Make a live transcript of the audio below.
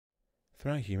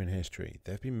Throughout human history,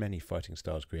 there have been many fighting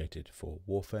styles created for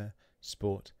warfare,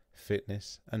 sport,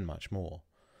 fitness, and much more.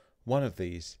 One of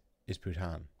these is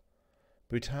Butthan.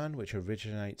 Butthan, which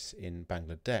originates in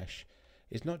Bangladesh,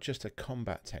 is not just a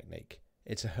combat technique,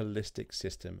 it's a holistic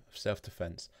system of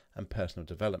self-defense and personal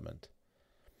development.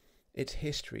 Its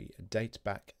history dates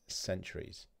back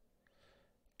centuries.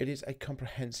 It is a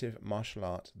comprehensive martial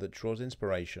art that draws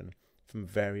inspiration from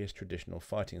various traditional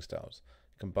fighting styles,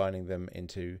 combining them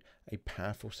into a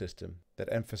powerful system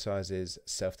that emphasizes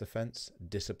self-defense,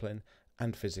 discipline,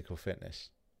 and physical fitness.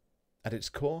 At its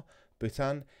core,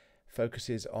 Butthan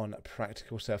focuses on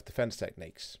practical self-defense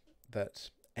techniques that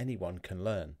anyone can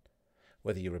learn,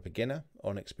 whether you're a beginner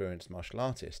or an experienced martial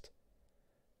artist.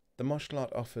 The martial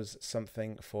art offers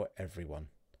something for everyone.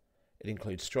 It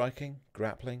includes striking,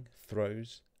 grappling,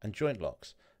 throws, and joint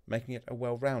locks, making it a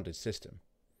well-rounded system.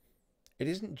 It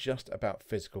isn't just about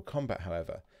physical combat,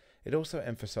 however. It also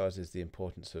emphasizes the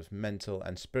importance of mental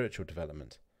and spiritual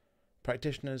development.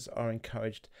 Practitioners are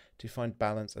encouraged to find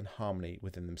balance and harmony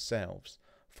within themselves,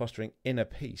 fostering inner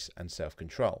peace and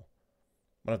self-control.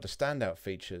 One of the standout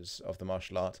features of the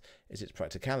martial art is its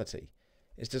practicality.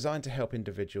 It's designed to help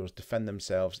individuals defend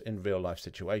themselves in real-life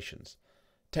situations.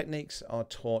 Techniques are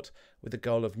taught with the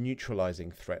goal of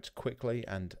neutralizing threats quickly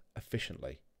and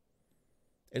efficiently.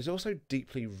 It is also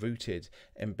deeply rooted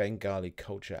in Bengali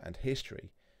culture and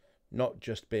history, not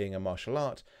just being a martial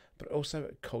art, but also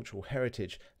a cultural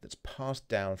heritage that's passed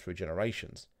down through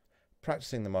generations.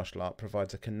 Practicing the martial art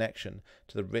provides a connection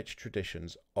to the rich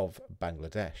traditions of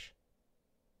Bangladesh.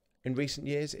 In recent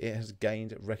years, it has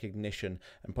gained recognition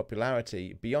and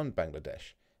popularity beyond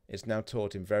Bangladesh. It's now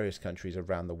taught in various countries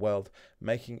around the world,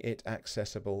 making it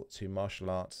accessible to martial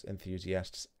arts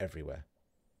enthusiasts everywhere.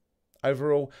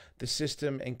 Overall, the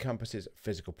system encompasses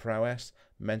physical prowess,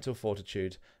 mental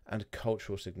fortitude, and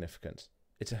cultural significance.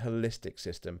 It's a holistic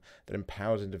system that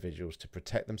empowers individuals to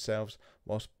protect themselves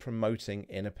whilst promoting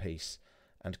inner peace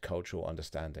and cultural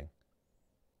understanding.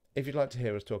 If you'd like to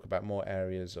hear us talk about more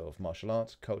areas of martial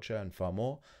arts, culture, and far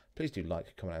more, please do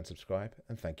like, comment, and subscribe,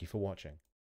 and thank you for watching.